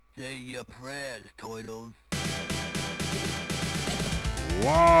Say your prayers, Turtles.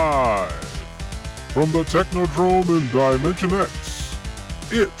 Live from the Technodrome in Dimension X,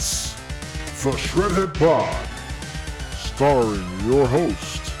 it's the Shredhead Pod, starring your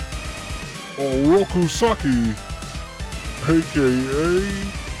host, Oroku Saki, aka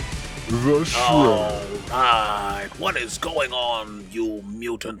The Shredder. Alright, what is going on, you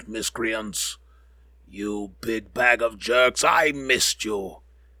mutant miscreants? You big bag of jerks, I missed you.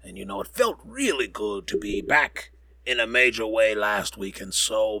 And you know, it felt really good to be back in a major way last week, and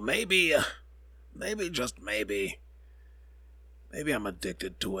so maybe I'm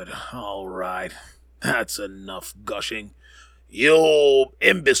addicted to it. Alright, that's enough gushing. You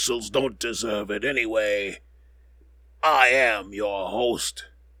imbeciles don't deserve it anyway. I am your host,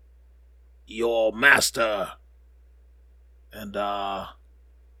 your master, and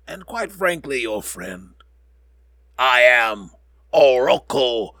quite frankly, your friend. I am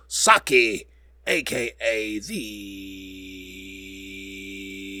Oroku Saki, aka the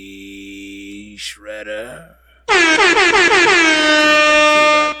Shredder.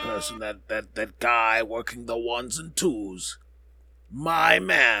 That person, that guy working the ones and twos. My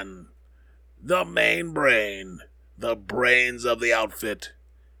man, the main brain, the brains of the outfit,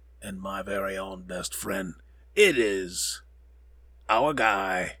 and my very own best friend. It is our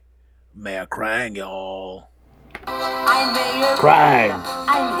guy, Mayor Krang, y'all. I'm Mayor Krang.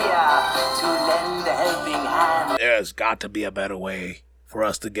 I'm here to lend a helping hand. There's got to be a better way for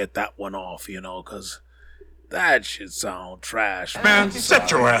us to get that one off, because that should sound trash. Man, set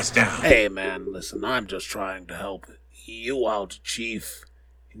your ass down. Hey, man, listen, I'm just trying to help you out, Chief.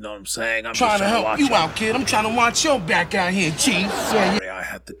 You know what I'm saying? I'm Trying just to help watch you out. out, kid. I'm trying to watch your back out here, Chief. Yeah, Sorry, I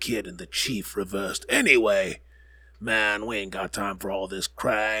had the kid and the Chief reversed. Anyway, man, we ain't got time for all this,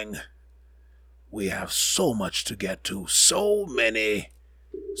 Krang. We have so much to get to. So many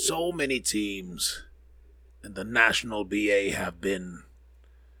teams. And the National BA have been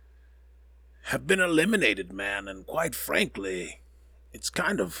eliminated, man, and quite frankly, it's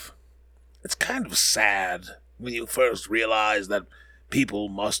kind of sad when you first realize that people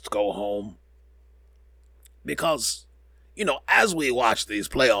must go home. Because, as we watch these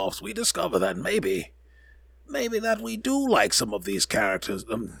playoffs, we discover that maybe that we do like some of these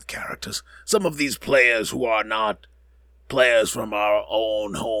some of these players who are not players from our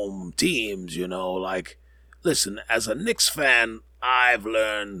own home teams, like, listen, as a Knicks fan, I've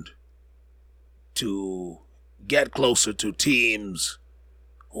learned to get closer to teams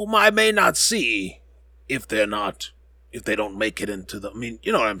whom I may not see if they don't make it into the,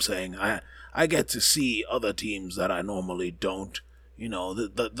 you know what I'm saying? I get to see other teams that I normally don't.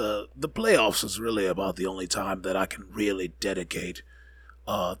 The playoffs is really about the only time that I can really dedicate,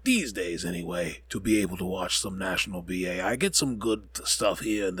 these days anyway, to be able to watch some National BA. I get some good stuff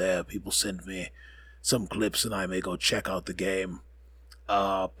here and there. People send me some clips and I may go check out the game.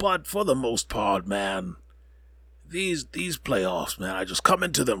 But for the most part, man, these playoffs, man, I just come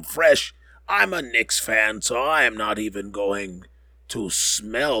into them fresh. I'm a Knicks fan, so I am not even going to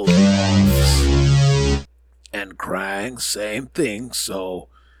smell the offs. And Krang, same thing, so,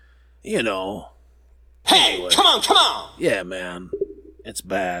 Hey, anyway. come on. Yeah, man, it's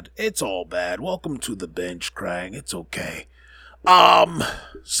bad. It's all bad. Welcome to the bench, Krang. It's okay.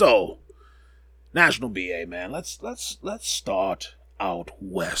 So, National BA, man, let's start out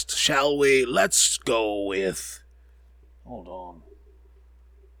west, shall we? Let's go with, hold on.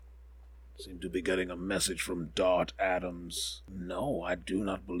 Seem to be getting a message from Dart Adams. No, I do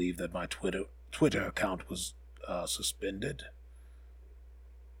not believe that my Twitter account was suspended.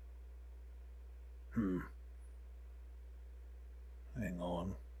 Hang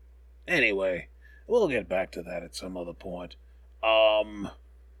on. Anyway, we'll get back to that at some other point.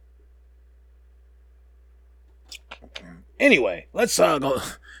 Anyway, let's go.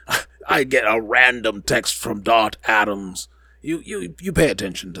 I get a random text from Dart Adams. You pay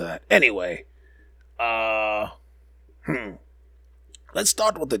attention to that. Anyway, let's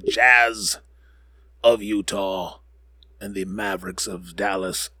start with the Jazz of Utah and the Mavericks of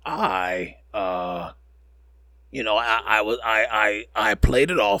Dallas. I played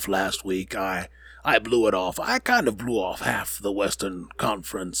it off last week. I blew it off. I kind of blew off half the Western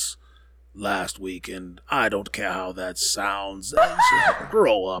Conference last week, and I don't care how that sounds.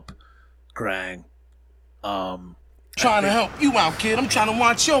 Grow up, Krang. Trying to help you out, kid. I'm trying to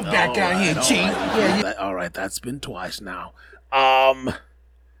watch your back out here, Chief. Yeah. All right, that's been twice now.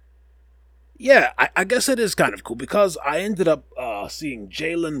 Yeah, I guess it is kind of cool because I ended up seeing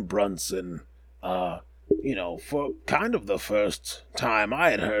Jalen Brunson, for kind of the first time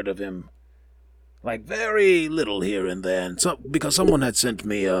I had heard of him Like very little here and there. And because someone had sent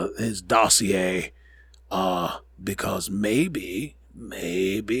me his dossier, because maybe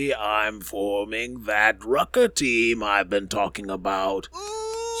I'm forming that Rucker team I've been talking about.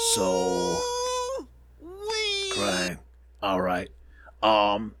 So, crying. All right.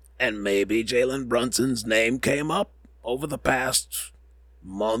 And maybe Jalen Brunson's name came up over the past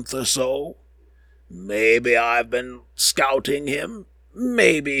month or so. Maybe I've been scouting him.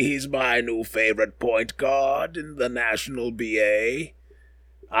 Maybe he's my new favorite point guard in the National BA.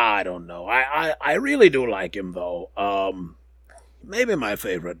 I don't know. I really do like him though. Maybe my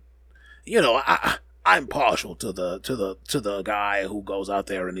favorite. You know, I'm partial to the guy who goes out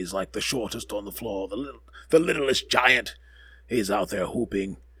there and he's like the shortest on the floor, the littlest giant. He's out there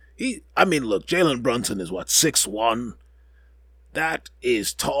hooping. Look, Jalen Brunson is what, 6'1"? That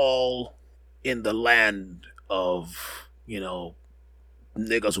is tall in the land of,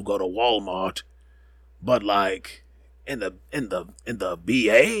 niggas who go to Walmart. But like in the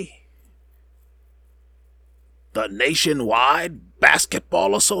BA, the Nationwide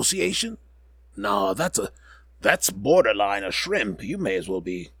Basketball Association? No, that's borderline a shrimp. You may as well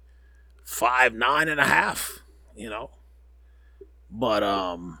be 5'9.5", But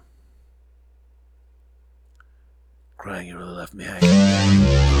crying, you really left me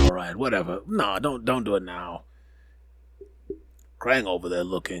hanging. All right, whatever. No, don't do it now. Krang over there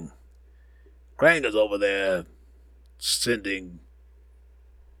looking. Krang is over there sending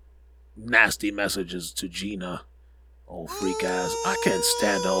nasty messages to Gina. Old freak ass. I can't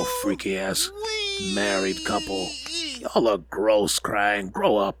stand old freaky ass married couple. Y'all are gross, Krang.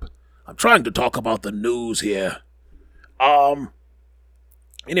 Grow up. I'm trying to talk about the news here. Anyway,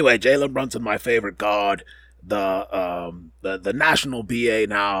 Jalen Brunson, my favorite guard. The National BA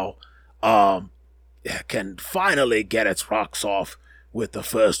now can finally get its rocks off with the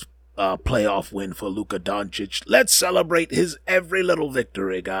first playoff win for Luka Doncic. Let's celebrate his every little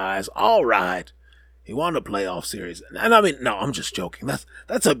victory, guys. All right. He won a playoff series. And no, I'm just joking.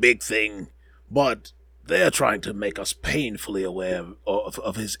 That's a big thing. But they're trying to make us painfully aware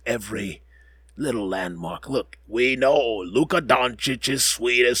of his every little landmark. Look, we know Luka Doncic is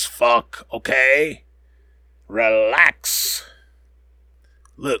sweet as fuck, okay? Relax.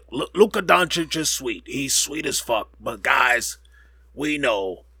 Look, Luka Doncic is sweet. He's sweet as fuck. But guys, we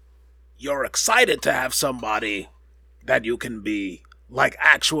know you're excited to have somebody that you can be, like,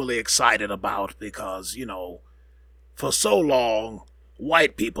 actually excited about because, for so long,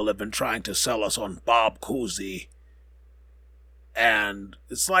 white people have been trying to sell us on Bob Cousy. And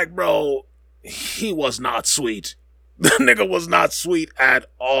it's like, bro, he was not sweet. The nigga was not sweet at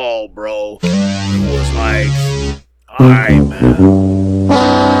all, bro. It was like, alright, man.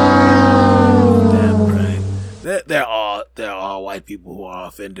 Damn, Craig. There are white people who are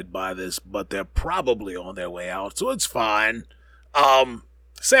offended by this, but they're probably on their way out, so it's fine.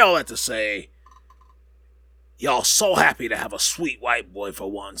 Say all that to say, y'all so happy to have a sweet white boy for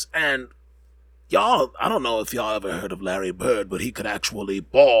once, and y'all, I don't know if y'all ever heard of Larry Bird, but he could actually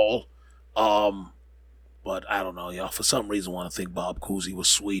ball. But I don't know, y'all for some reason want to think Bob Cousy was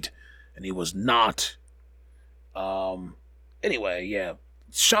sweet, and he was not. Anyway, yeah,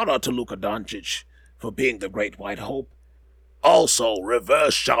 shout out to Luka Doncic for being the great white hope. Also,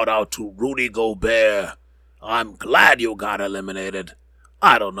 reverse shout out to Rudy Gobert. I'm glad you got eliminated.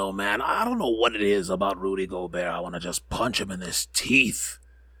 I don't know, man. I don't know what it is about Rudy Gobert. I want to just punch him in his teeth.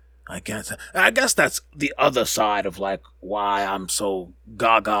 I can't say. I guess that's the other side of, like, why I'm so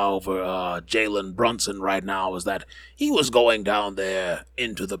gaga over Jalen Brunson right now is that he was going down there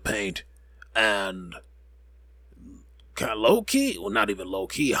into the paint and kind of low-key, well, not even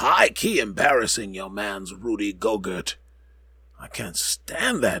low-key, high-key embarrassing your man's Rudy Gobert. I can't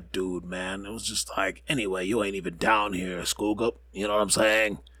stand that dude, man. It was just like, anyway, you ain't even down here, Skoogop. You know what I'm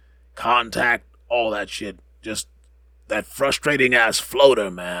saying? Contact, all that shit. Just that frustrating ass floater,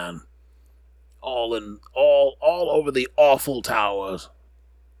 man. All over the awful towers.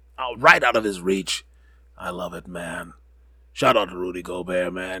 Right out of his reach. I love it, man. Shout out to Rudy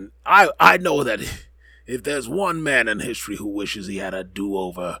Gobert, man. I know that if there's one man in history who wishes he had a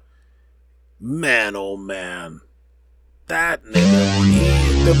do-over, man, oh man. That nigga, when he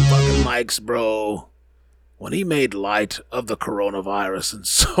hit them fucking mics, bro, when he made light of the coronavirus and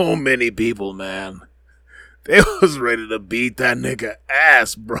so many people, man, they was ready to beat that nigga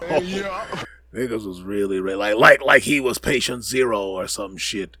ass, bro. Niggas was really like he was patient zero or some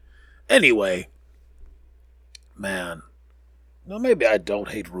shit. Anyway, man, no, maybe I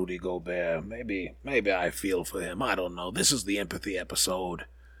don't hate Rudy Gobert. Maybe I feel for him. I don't know. This is the empathy episode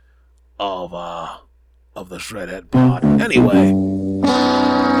of the Shredhead Pod. Anyway,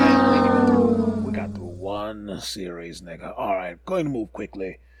 we one series, nigga. All right, going to move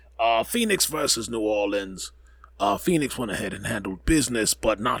quickly. Phoenix versus New Orleans. Phoenix went ahead and handled business,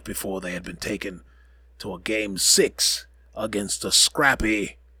 but not before they had been taken to a game 6 against a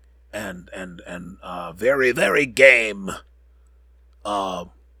scrappy and very, very game New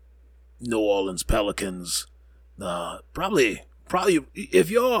Orleans Pelicans. Probably if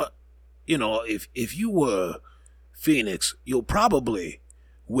you're, if you were Phoenix, you'll probably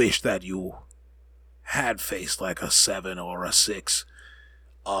wish that you had faced like a 7 or a 6.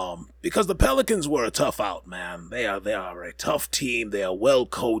 Because the Pelicans were a tough out, man. They are a tough team. They are well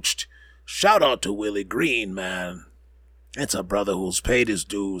coached. Shout out to Willie Green, man. It's a brother who's paid his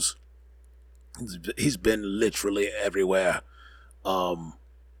dues. He's been literally everywhere.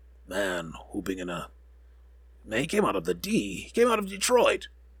 Man, hooping in a... Man, he came out of the D. He came out of Detroit.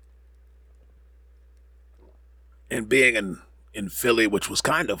 And being in Philly, which was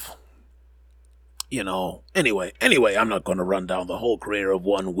kind of... Anyway, I'm not going to run down the whole career of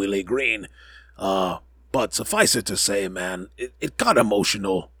one Willie Green. But suffice it to say, man, it got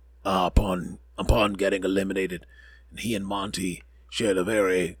emotional upon getting eliminated. And he and Monty shared a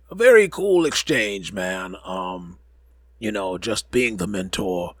very cool exchange, man. Just being the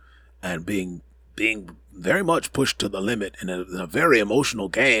mentor and being very much pushed to the limit in a very emotional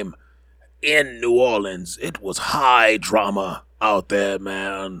game in New Orleans. It was high drama out there,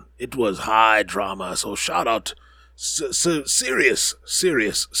 man. It was high drama. So shout out, serious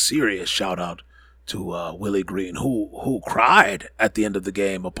shout out to Willie Green, who cried at the end of the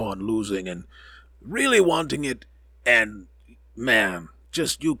game upon losing and really wanting it. And man,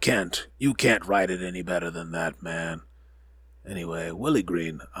 just you can't write it any better than that, man. Anyway, Willie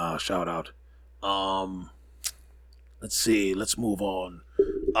Green, shout out. Let's see. Let's move on.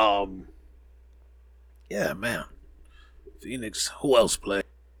 Yeah, man. Phoenix, who else played?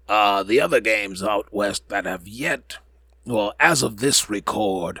 The other games out west that have yet, well, as of this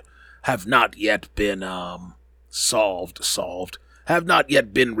record, have not yet been solved, have not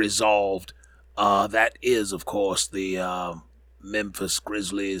yet been resolved. That is, of course, the Memphis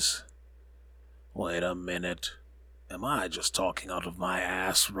Grizzlies. Wait a minute. Am I just talking out of my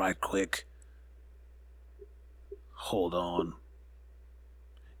ass right quick? Hold on.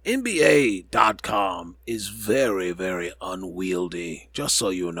 NBA.com is very, very unwieldy. Just so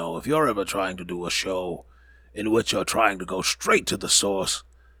you know, if you're ever trying to do a show in which you're trying to go straight to the source,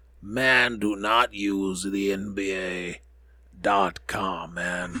 man, do not use the NBA.com,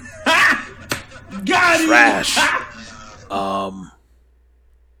 man. Got Trash. Hold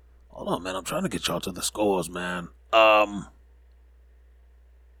on, man. I'm trying to get y'all to the scores, man.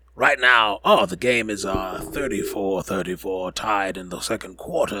 Right now, the game is 34-34, tied in the second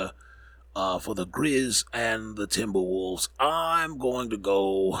quarter for the Grizz and the Timberwolves. I'm going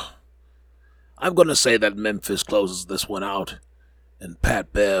to say that Memphis closes this one out, and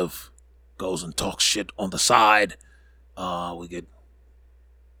Pat Bev goes and talks shit on the side. We're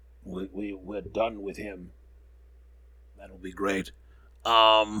done with him. That'll be great.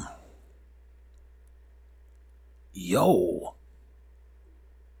 Yo.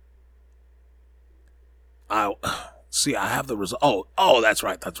 I have the result. Oh, that's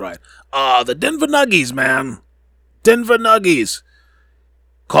right. The Denver Nuggets, man. Denver Nuggets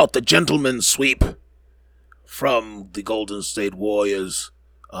caught the gentleman's sweep from the Golden State Warriors.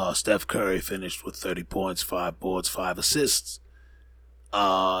 Steph Curry finished with 30 points, 5 boards, 5 assists.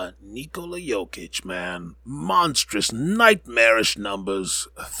 Nikola Jokic, man. Monstrous, nightmarish numbers.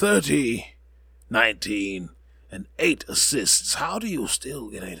 30, 19, and 8 assists. How do you still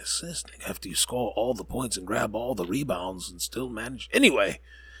get 8 assists after you score all the points and grab all the rebounds and still manage? Anyway,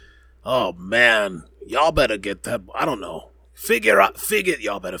 oh man, y'all better get that. I don't know.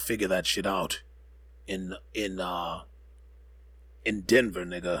 Y'all better figure that shit out in Denver,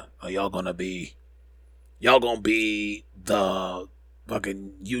 nigga. Or y'all gonna be the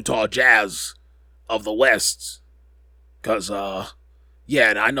fucking Utah Jazz of the West. Cause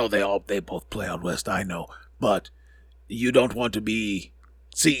yeah, I know they both play out west. I know. But you don't want to be...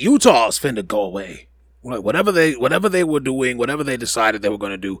 See, Utah's finna go away. Whatever they were doing, whatever they decided they were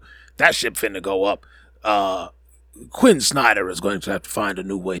going to do, that shit finna go up. Quinn Snyder is going to have to find a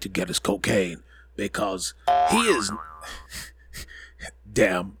new way to get his cocaine. Because he is...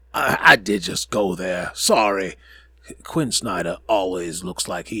 Damn, I did just go there. Sorry. Quinn Snyder always looks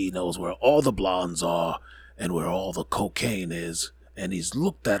like he knows where all the blondes are and where all the cocaine is. And he's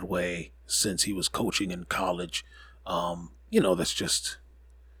looked that way since he was coaching in college. That's just...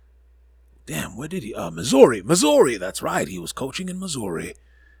 Damn, where did he... Missouri, that's right. He was coaching in Missouri.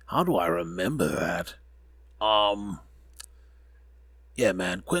 How do I remember that? yeah,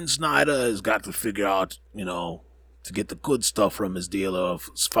 man, Quinn Snyder has got to figure out, to get the good stuff from his dealer,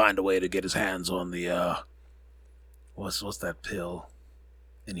 find a way to get his hands on the, what's that pill?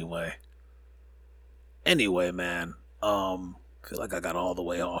 Anyway, man, feel like I got all the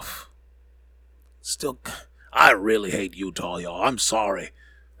way off. Still, I really hate Utah, y'all. I'm sorry.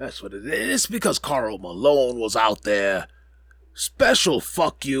 That's what it is. It's because Karl Malone was out there. Special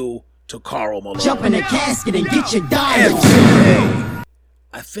fuck you to Karl Malone. Jump in the casket and get your diamond.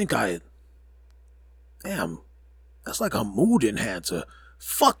 Damn, that's like a mood enhancer.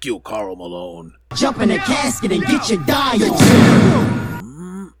 Fuck you, Karl Malone. Jump in the casket and get your diamond.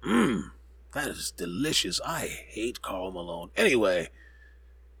 That is delicious. I hate Karl Malone. Anyway,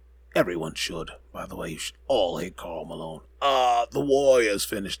 everyone should. By the way, you should all hate Karl Malone. The Warriors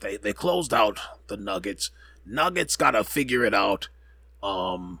finished. They closed out the Nuggets. Nuggets gotta figure it out.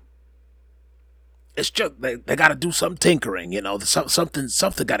 It's just they gotta do some tinkering,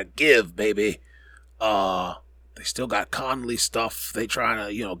 something gotta give, baby. They still got Conley stuff. They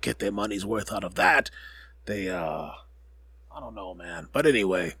trying to, get their money's worth out of that. They I don't know, man. But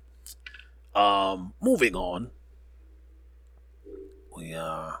anyway, moving on.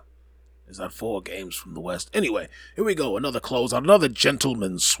 Is that 4 games from the West? Anyway, here we go. Another closeout, another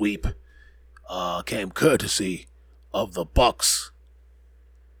gentleman's sweep. Came courtesy of the Bucks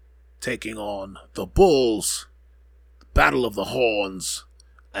taking on the Bulls. Battle of the Horns,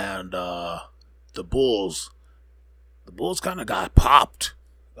 and the Bulls. The Bulls kind of got popped.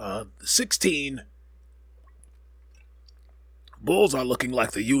 16. Bulls are looking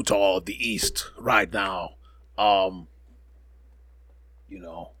like the Utah of the East right now.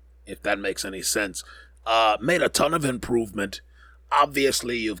 If that makes any sense. Made a ton of improvement.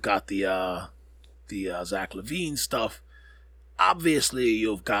 Obviously, you've got the Zach LaVine stuff. Obviously,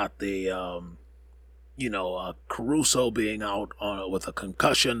 you've got the, Caruso being out with a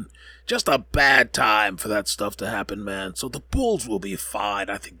concussion. Just a bad time for that stuff to happen, man. So the Bulls will be fine.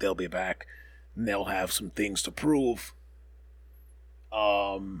 I think they'll be back. And they'll have some things to prove.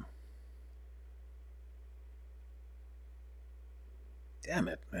 Damn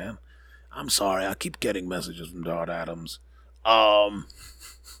it, man. I'm sorry. I keep getting messages from Dart Adams.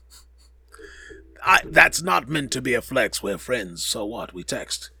 That's not meant to be a flex. We're friends. So what? We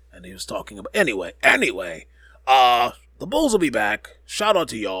text. And he was talking about... Anyway. The Bulls will be back. Shout out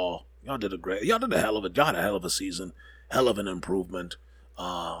to y'all. Y'all did a hell of a season. Hell of an improvement.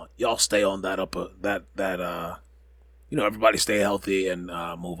 Y'all stay on that everybody stay healthy and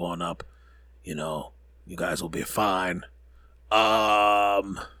move on up. You guys will be fine.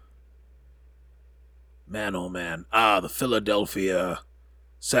 Man, oh man. The Philadelphia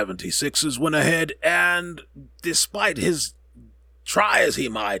 76ers went ahead, and despite his try as he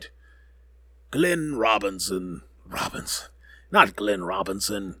might, not Glenn Robinson.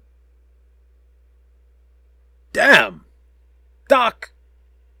 Damn. Doc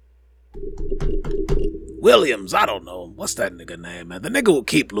Williams, I don't know. What's that nigga name, man? The nigga who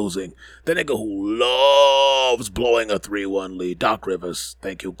keep losing. The nigga who loves blowing a 3-1 lead. Doc Rivers.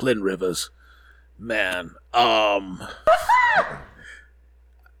 Thank you. Glenn Rivers. Man.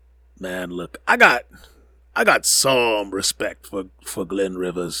 Man, look. I got some respect for Glenn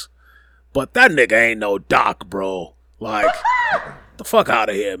Rivers. But that nigga ain't no Doc, bro. Like, the fuck out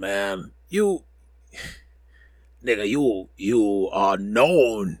of here, man. You are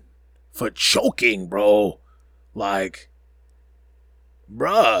known for choking, bro. Like,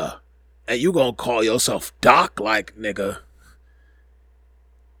 bruh. And you gonna call yourself Doc? Like, nigga.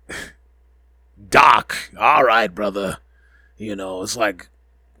 Doc. Alright, brother. It's like,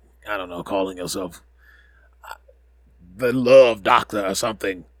 I don't know, calling yourself the Love Doctor or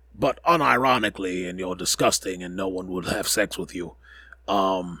something. But unironically, and you're disgusting and no one would have sex with you.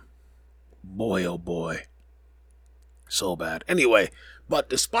 Boy, oh boy. So bad. Anyway, but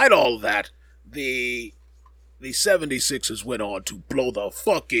despite all of that, the 76ers went on to blow the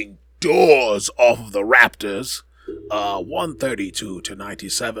fucking doors off of the Raptors.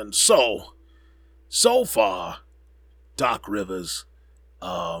 132-97. So far, Doc Rivers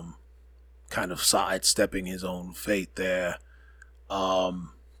kind of sidestepping his own fate there.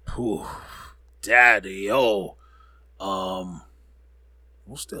 Daddy, oh.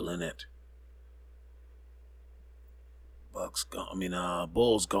 Who's still in it? Bucks gone.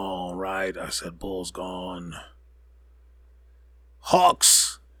 Bulls gone, right? I said Bulls gone.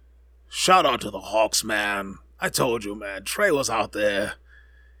 Hawks. Shout out to the Hawks, man. I told you, man. Trey was out there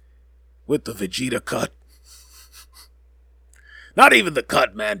with the Vegeta cut. Not even the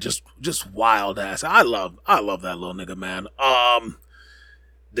cut, man. Just wild ass. I love that little nigga, man.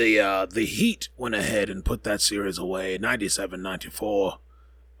 the Heat went ahead and put that series away, 97-94.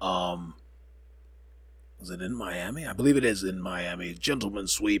 Was it in Miami? I believe it is in Miami.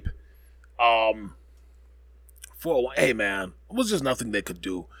 Gentleman's sweep. Hey man, it was just nothing they could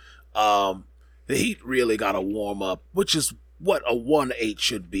do. The Heat really got to warm up, which is what a 1-8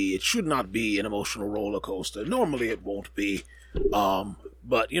 should be. It should not be an emotional roller coaster. Normally it won't be.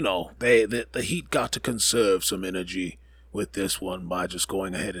 But you know, the Heat got to conserve some energy with this one by just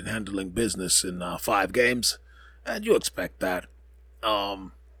going ahead and handling business in 5 games, and you expect that.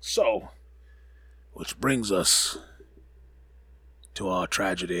 So, which brings us to our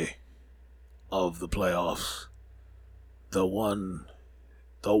tragedy of the playoffs. The one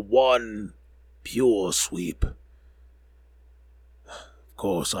pure sweep. Of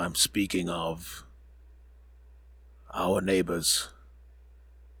course, I'm speaking of our neighbors,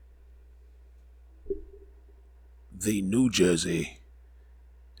 the New Jersey.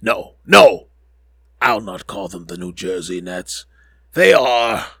 No, I'll not call them the New Jersey Nets. They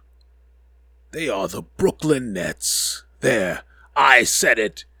are the Brooklyn Nets. There, I said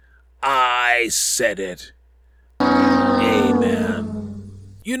it. Hey, man.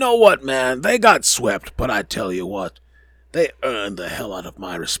 You know what, man? They got swept, but I tell you what, they earned the hell out of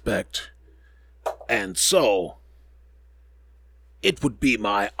my respect. And so, it would be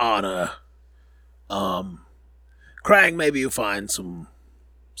my honor. Krang, maybe you find some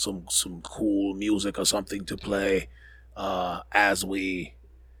cool music or something to play, as we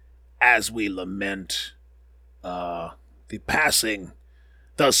lament, the passing,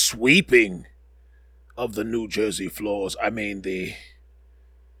 the sweeping of the New Jersey floors. I mean, the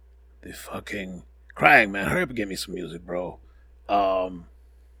fucking... Krang, man, hurry up and give me some music, bro.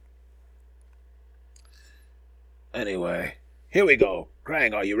 Anyway, here we go.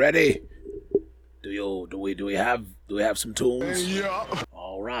 Krang, are you ready? Do we have some tunes? Yeah.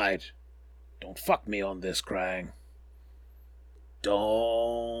 All right. Don't fuck me on this, Krang.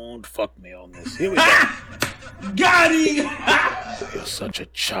 Don't fuck me on this. Here we go. Got him! You're such a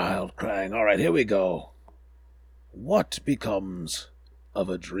child, Krang. All right, here we go. What becomes of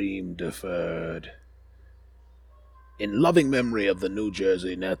a dream deferred? In loving memory of the New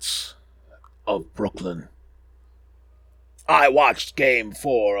Jersey Nets of Brooklyn, I watched Game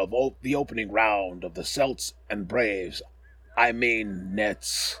 4 of the opening round of the Celts and Braves. I mean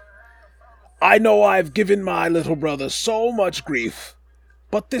Nets. I know I've given my little brother so much grief,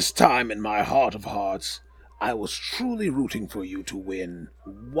 but this time in my heart of hearts, I was truly rooting for you to win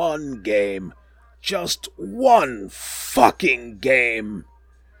one game. Just one fucking game.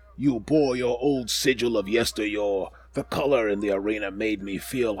 You bore your old sigil of yesteryear. The color in the arena made me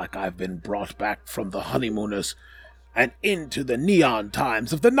feel like I've been brought back from the honeymooners and into the neon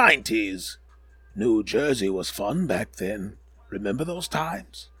times of the 90s. New Jersey was fun back then. Remember those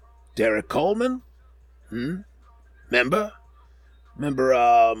times? Derek Coleman? Remember?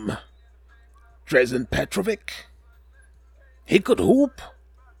 Drazen Petrovic? He could hoop.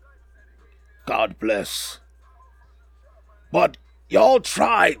 God bless. But y'all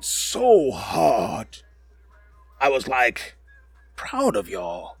tried so hard. I was like, proud of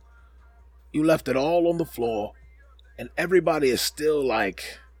y'all. You left it all on the floor, and everybody is still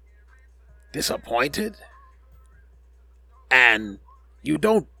like, disappointed? And you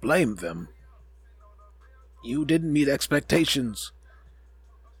don't blame them. You didn't meet expectations.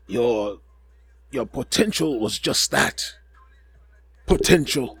 Your potential was just that.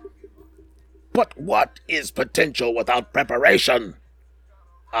 Potential. But what is potential without preparation?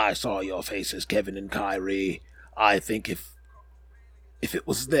 I saw your faces, Kevin and Kyrie. I think if it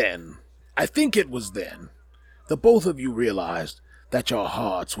was then, the both of you realized that your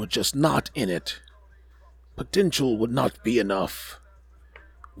hearts were just not in it. Potential would not be enough.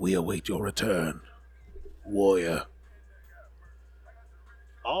 We await your return, Warrior.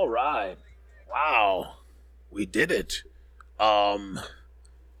 All right. Wow. We did it.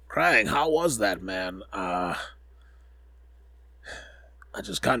 Krang, how was that, man? I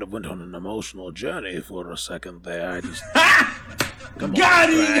just kind of went on an emotional journey for a second there. Come Got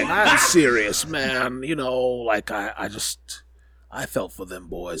on, him! Krang. I'm serious, man. You know, like I felt for them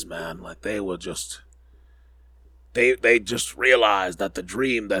boys, man. Like they were just, they just realized that the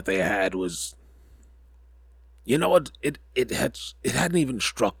dream that they had was, you know what? It hadn't even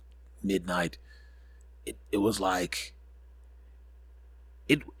struck midnight. It was like,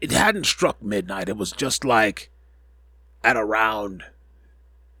 it hadn't struck midnight. It was just like at around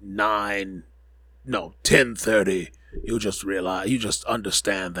 10:30, you just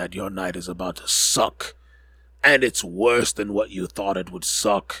understand that your night is about to suck, and it's worse than what you thought it would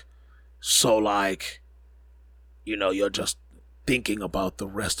suck. So like, you know, you're just thinking about the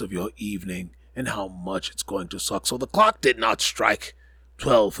rest of your evening and how much it's going to suck. So the clock did not strike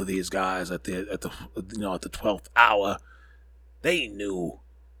 12 for these guys at the 12th hour. They knew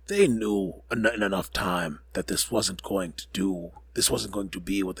in enough time that this wasn't going to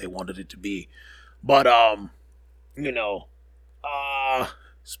be what they wanted it to be. But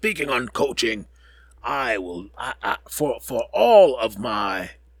speaking on coaching, I will for all of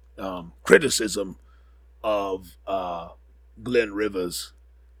my criticism of Glenn Rivers,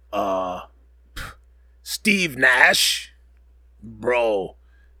 Steve Nash, bro,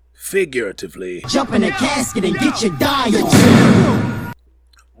 figuratively. Jump in a casket and get your dial.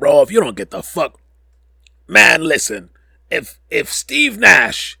 Bro, if you don't get the fuck, man, listen. If Steve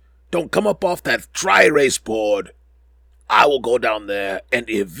Nash don't come up off that dry erase board, I will go down there and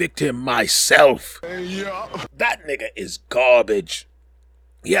evict him myself. That nigga is garbage.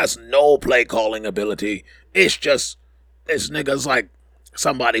 He has no play calling ability. It's just this nigga's like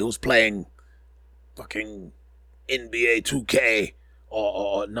somebody who's playing fucking NBA 2K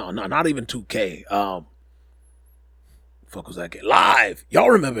or no, not even 2K. Fuck was that game? Live. Y'all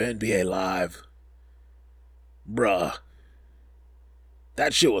remember NBA Live? Bruh.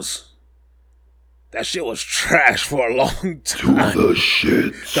 That shit was trash for a long time. The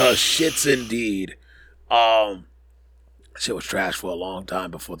shits. The shits indeed. Shit was trash for a long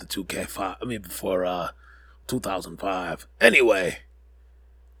time before the 2K5. I mean, before 2005. Anyway,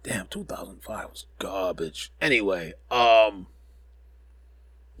 damn, 2005 was garbage. Anyway, all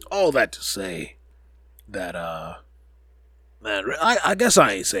that to say that man, I guess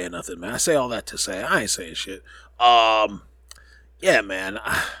I ain't saying nothing, man. I say all that to say I ain't saying shit. Yeah, man.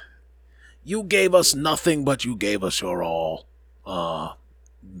 You gave us nothing, but you gave us your all.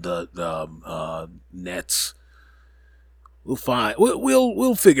 The Nets. We'll find.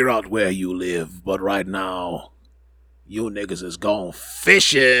 We'll figure out where you live. But right now, you niggas is gone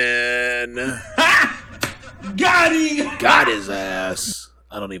fishing. Got him! Got his ass.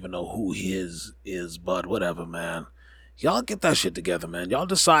 I don't even know who his is, but whatever, man. Y'all get that shit together, man. Y'all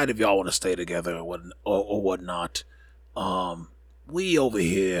decide if y'all want to stay together or whatnot. We over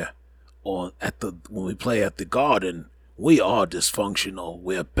here when we play at the Garden, we are dysfunctional.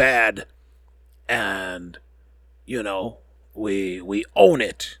 We're bad, and we own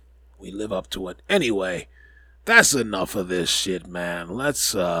it. We live up to it. Anyway, that's enough of this shit, man.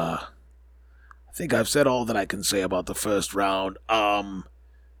 Let's I think I've said all that I can say about the first round.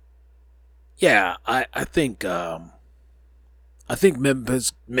 Yeah, I think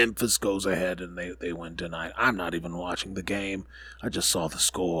Memphis goes ahead and they win tonight. I'm not even watching the game. I just saw the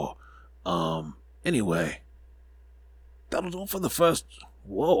score. Anyway, that'll do it for the first.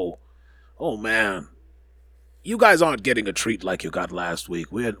 Whoa. Oh man. You guys aren't getting a treat like you got last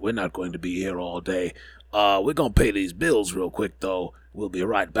week. We're not going to be here all day. We're gonna pay these bills real quick though. We'll be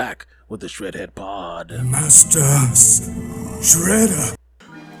right back with the Shredhead Pod. Masters. Shredder.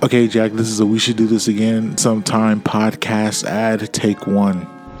 Okay, Jack, this is a We Should Do This Again Sometime podcast ad. Take one.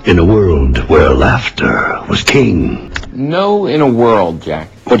 In a world where laughter was king. No, in a world, Jack.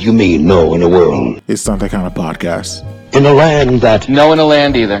 What do you mean, no, in a world? It's not that kind of podcast. In a land that... No, in a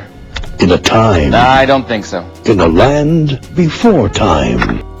land either. In a time... I don't think so. In a land before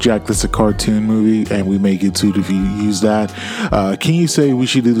time. Jack, this is a cartoon movie, and we may get sued if you use that. Can you say We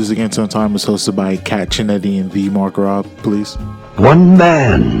Should Do This Again Sometime is hosted by Kat Chinetti and the Mark Robb, please? One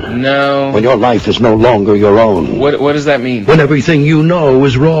man. No. When your life is no longer your own. What does that mean? When everything you know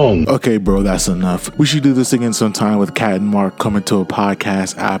is wrong. Okay, bro, that's enough. We should do this again sometime with Kat and Mark coming to a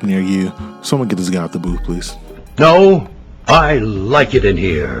podcast app near you. Someone get this guy out the booth, please. No, I like it in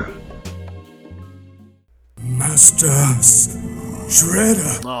here. Masters.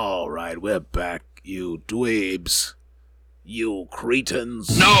 Shredder. All right, we're back, you dweebs. You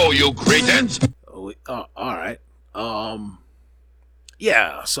cretins. No, you cretins! All right.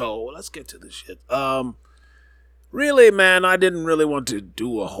 Yeah, so let's get to this shit. Really, man, I didn't really want to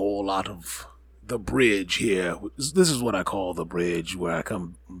do a whole lot of the bridge here. This is what I call the bridge, where I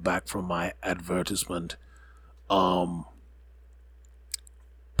come back from my advertisement. But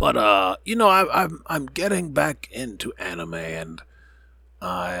I'm getting back into anime, and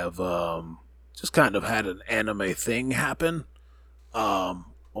I have just kind of had an anime thing happen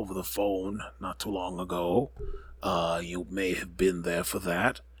over the phone not too long ago. You may have been there for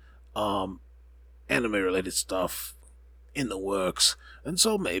that. Anime related stuff in the works. And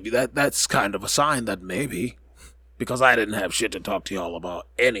so maybe that's kind of a sign that maybe, because I didn't have shit to talk to y'all about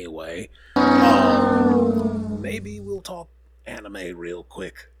anyway, maybe we'll talk anime real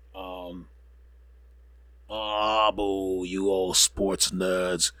quick. Ah, boo, you old sports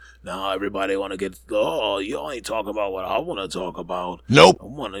nerds. Now everybody want to get, you ain't talking about what I want to talk about. Nope.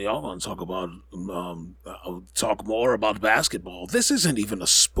 Y'all want to talk about, talk more about basketball. This isn't even a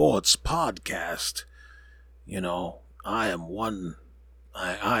sports podcast. You know, I am a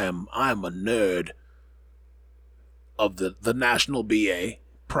nerd of the National BA,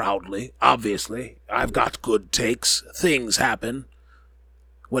 proudly, obviously. I've got good takes. Things happen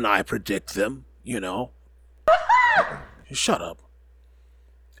when I predict them, you know. Shut up.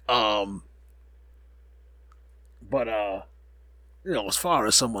 But you know, as far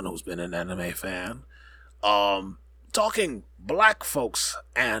as someone who's been an anime fan, talking black folks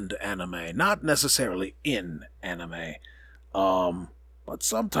and anime, not necessarily in anime, but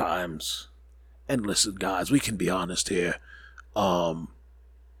sometimes, and listen guys, we can be honest here,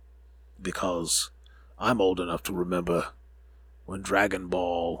 because I'm old enough to remember when Dragon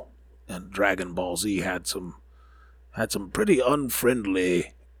Ball and Dragon Ball Z had some pretty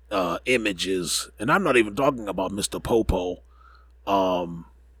unfriendly images, and I'm not even talking about Mr. Popo. I'm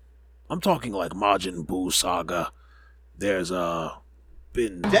talking like Majin Buu Saga. There's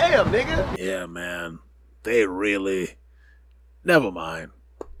been Damn, nigga. yeah, man. They really never mind.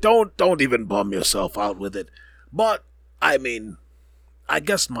 Don't even bum yourself out with it. But I mean, I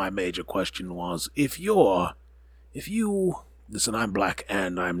guess my major question was if you listen, I'm black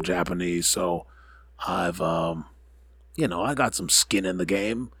and I'm Japanese, so I've you know, I got some skin in the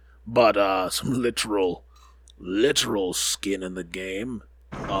game, but some literal skin in the game.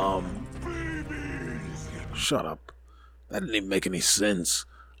 Shut up. That didn't even make any sense.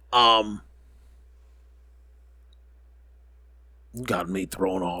 Got me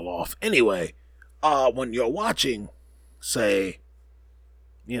thrown all off. Anyway, when you're watching, say,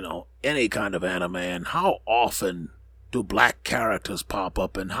 you know, any kind of anime, and how often do black characters pop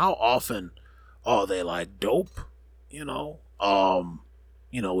up, and how often are they like dope? You know,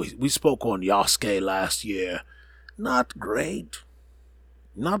 we spoke on Yasuke last year. Not great,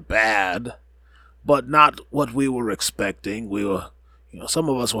 not bad, but not what we were expecting. We were, you know, some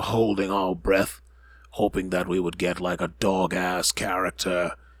of us were holding our breath, hoping that we would get like a dog ass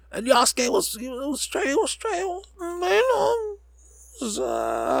character. And Yasuke was straight. You know,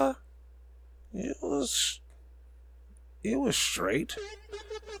 it was straight.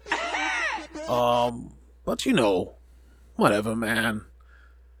 But you know, whatever, man.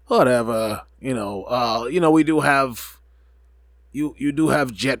 Whatever. You know, we do have you do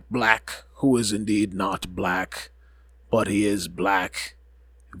have Jet Black, who is indeed not black, but he is black,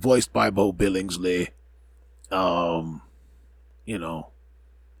 voiced by Bo Billingsley. You know,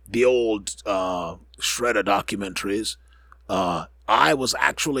 the old Shredder documentaries. I was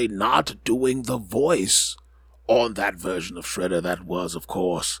actually not doing the voice on that version of Shredder. That was, of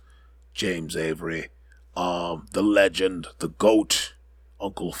course, James Avery. The legend, the GOAT,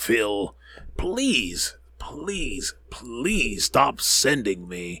 Uncle Phil. Please stop sending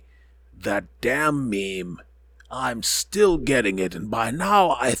me that damn meme. I'm still getting it, and by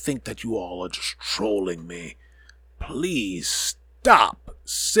now I think that you all are just trolling me. Please stop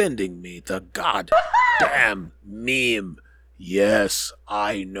sending me the goddamn meme. Yes,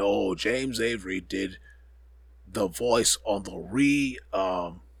 I know James Avery did the voice on the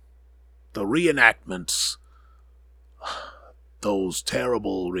reenactments, those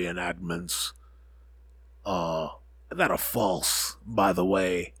terrible reenactments, that are false, by the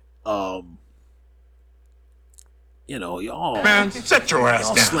way. You know, y'all, Man, set your ass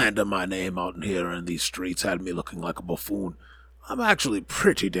y'all down. slander my name out in here in these streets, had me looking like a buffoon. I'm actually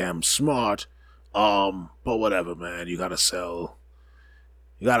pretty damn smart. But whatever, man. You gotta sell.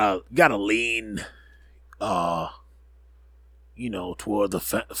 You gotta lean, you know, toward the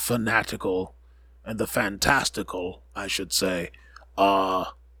fanatical and the fantastical, I should say.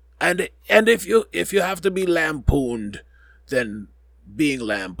 And if you have to be lampooned, then being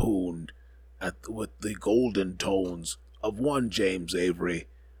lampooned with the golden tones of one James Avery,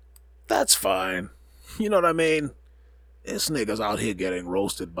 that's fine. You know what I mean? This nigga's out here getting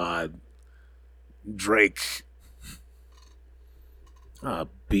roasted by Drake.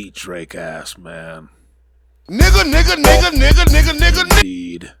 Beat Drake ass, man. Nigga.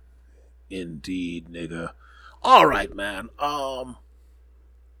 Indeed, nigga. Alright, man.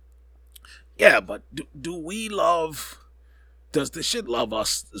 Yeah, but do we love... Does the shit love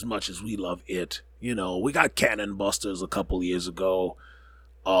us as much as we love it? You know, we got Cannon Busters a couple years ago.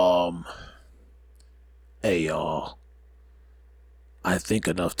 Hey, y'all. I think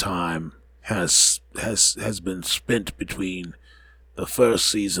enough time has been spent between the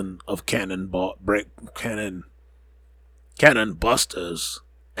first season of Cannon Busters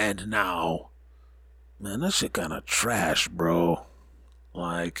and now Man, that shit kind of trash, bro.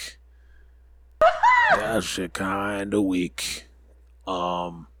 Like, that shit kind of weak.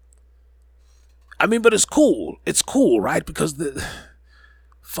 I mean, but it's cool. It's cool, right? Because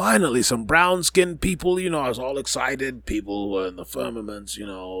finally, some brown-skinned people, I was all excited. People were in the firmaments,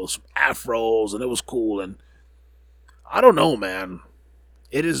 some afros, and it was cool. And I don't know, man.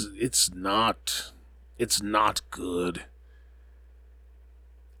 It's not good.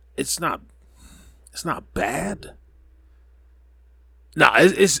 It's not bad. Nah,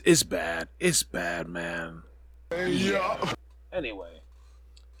 it's bad. It's bad, man. Yeah. Anyway,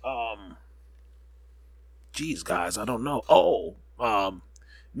 geez, guys, I don't know. Oh,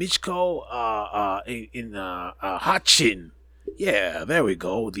 Michiko, in Hachin. Yeah, there we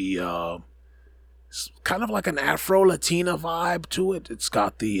go. The it's kind of like an Afro-Latina vibe to it. It's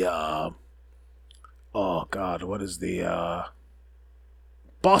got the oh God, what is the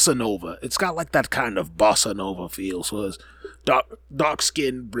bossa nova? It's got like that kind of bossa nova feel. So it's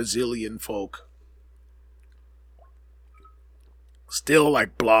dark-skinned Brazilian folk, still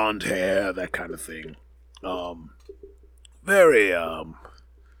like blonde hair, that kind of thing. Very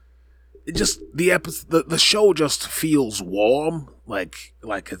it just the show just feels warm, like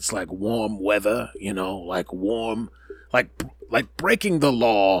it's like warm weather, like warm, like breaking the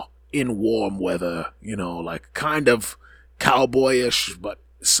law in warm weather, like kind of cowboyish but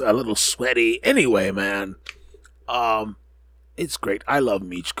a little sweaty. Anyway, man, it's great. I love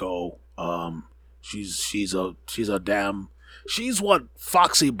Michiko. She's what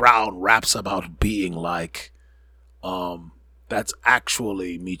Foxy Brown raps about being like. That's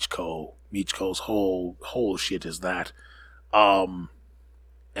actually Michiko. Michiko's whole shit is that. And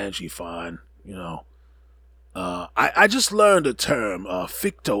she fine, I just learned a term,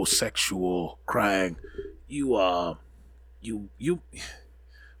 fictosexual crying.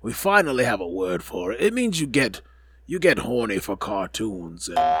 We finally have a word for it. It means you get horny for cartoons,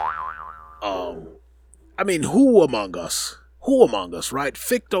 and I mean, who among us, right?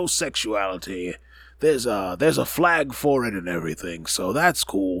 Fictosexuality. There's a flag for it and everything, so that's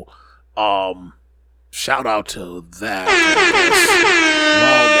cool. Shout out to that.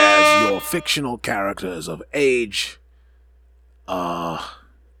 Long as your fictional characters of age, and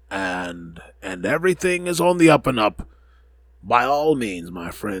everything is on the up and up, by all means, my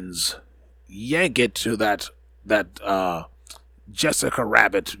friends, yank it to that Jessica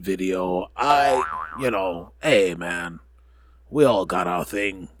Rabbit video. Hey man, we all got our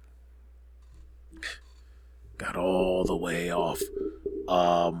thing. Got all the way off.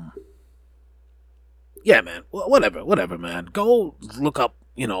 Yeah, man. Whatever, man. Go look up,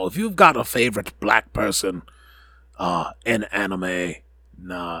 if you've got a favorite black person in anime.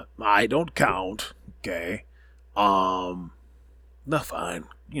 Nah, I don't count. Okay. Fine.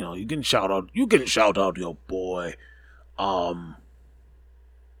 You can shout out your boy.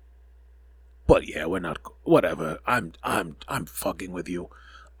 But yeah, we're not, whatever. I'm fucking with you.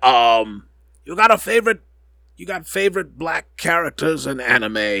 You got favorite black characters in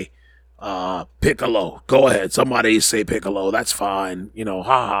anime. Piccolo. Go ahead. Somebody say Piccolo. That's fine.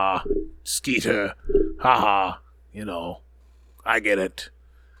 Haha. Skeeter. Haha. I get it.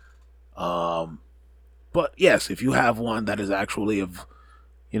 But yes, if you have one that is actually of,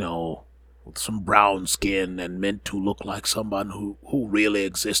 with some brown skin and meant to look like someone who really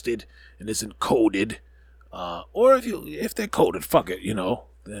existed and isn't coded, or if they're coded, fuck it,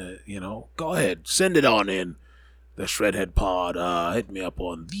 go ahead. Send it on in. The Shredhead Pod, hit me up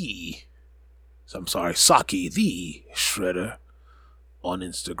on Saki the Shredder on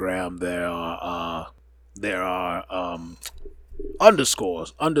Instagram. There are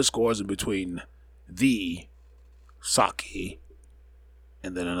underscores in between the Saki,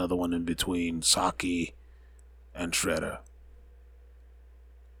 and then another one in between Saki and Shredder.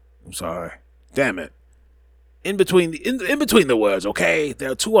 I'm sorry, damn it. In between the words, okay?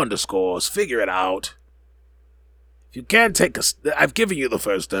 There are two underscores. Figure it out. If you can't I've given you the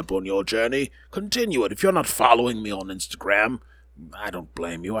first step on your journey. Continue it. If you're not following me on Instagram, I don't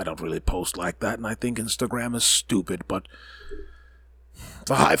blame you. I don't really post like that, and I think Instagram is stupid, but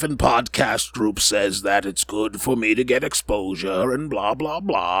the Hyphen Podcast group says that it's good for me to get exposure and blah, blah,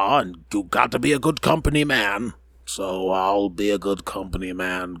 blah, and you got to be a good company man. So I'll be a good company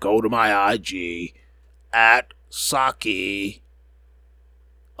man. Go to my IG at Saki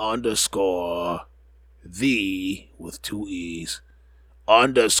 _ the with 2 E's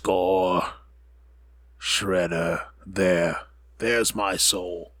 _ Shredder. There's my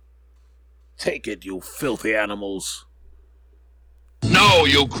soul. Take it, you filthy animals. No,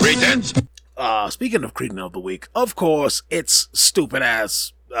 you cretins! Speaking of cretin of the week, of course, it's stupid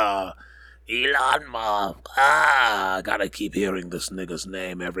ass Elon Musk. I gotta keep hearing this nigga's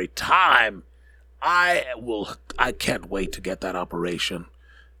name every time. I can't wait to get that operation.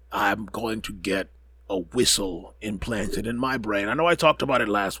 I'm going to get a whistle implanted in my brain. I know I talked about it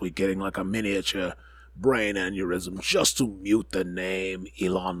last week, getting like a miniature brain aneurysm just to mute the name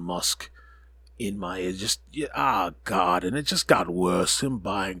Elon Musk in my ear. God, and it just got worse, him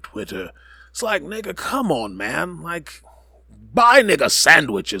buying Twitter. It's like, nigga, come on, man. Like, buy nigga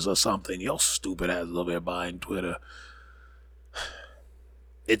sandwiches or something. Your stupid ass over here buying Twitter.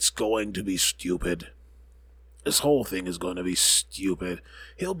 It's going to be stupid. This whole thing is going to be stupid.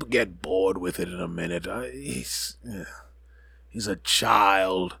 He'll get bored with it in a minute. He's a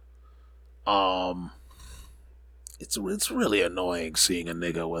child. It's really annoying seeing a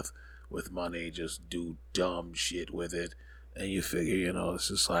nigga with money just do dumb shit with it, and you figure, you know, it's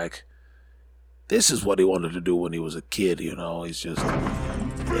just like, this is what he wanted to do when he was a kid, you know. He's just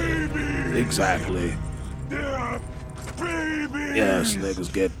exactly. Yes,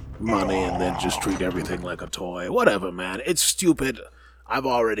 niggas get money and then just treat everything like a toy. Whatever, man. It's stupid. I've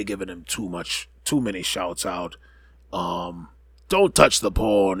already given him too many shouts out. Don't touch the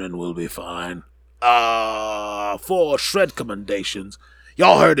porn and we'll be fine. For shred commendations,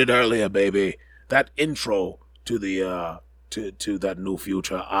 y'all heard it earlier, baby. That intro to the to that new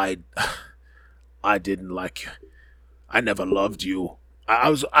future. I didn't like you. I never loved you.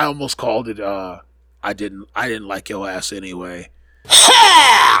 I almost called it. I didn't like your ass anyway.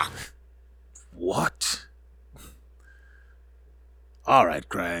 What? All right,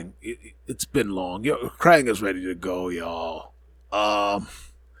 Krang. It's been long. Krang is ready to go, y'all.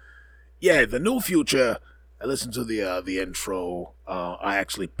 Yeah, the new future. I listened to the intro. I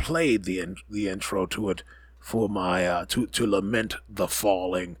actually played the intro to it for my to lament the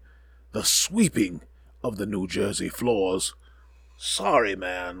falling, the sweeping of the New Jersey floors. Sorry,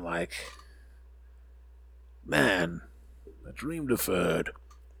 man. Like, man, a dream deferred.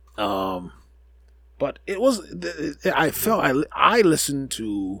 But it was. I listened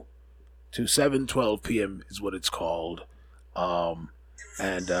to 7:12 p.m. is what it's called.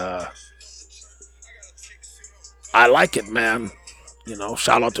 And I like it, man. You know,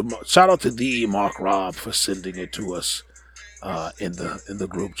 shout out to the Mark Rob for sending it to us in the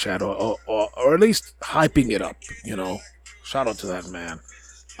group chat, or at least hyping it up. You know, shout out to that man.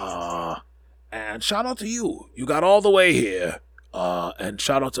 And shout out to you. You got all the way here. And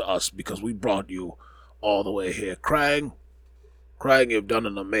shout out to us because we brought you all the way here. Krang, you've done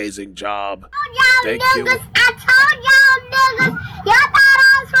an amazing job. Thank you. I told y'all niggas. Y'all thought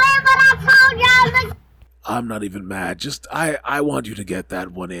I was playing, but I told y'all niggas. I'm not even mad. Just I want you to get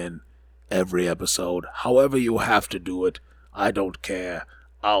that one in every episode. However you have to do it, I don't care.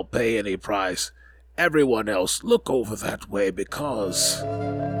 I'll pay any price. Everyone else, look over that way because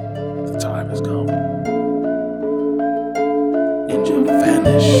the time has come. Ninja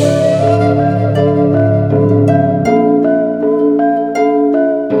vanish.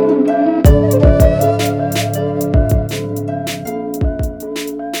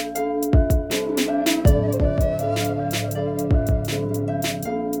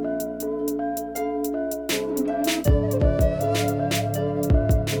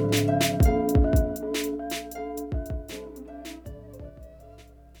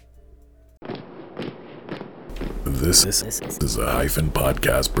 This is a Hyphen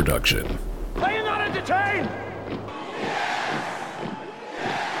Podcast production. Are you not entertained?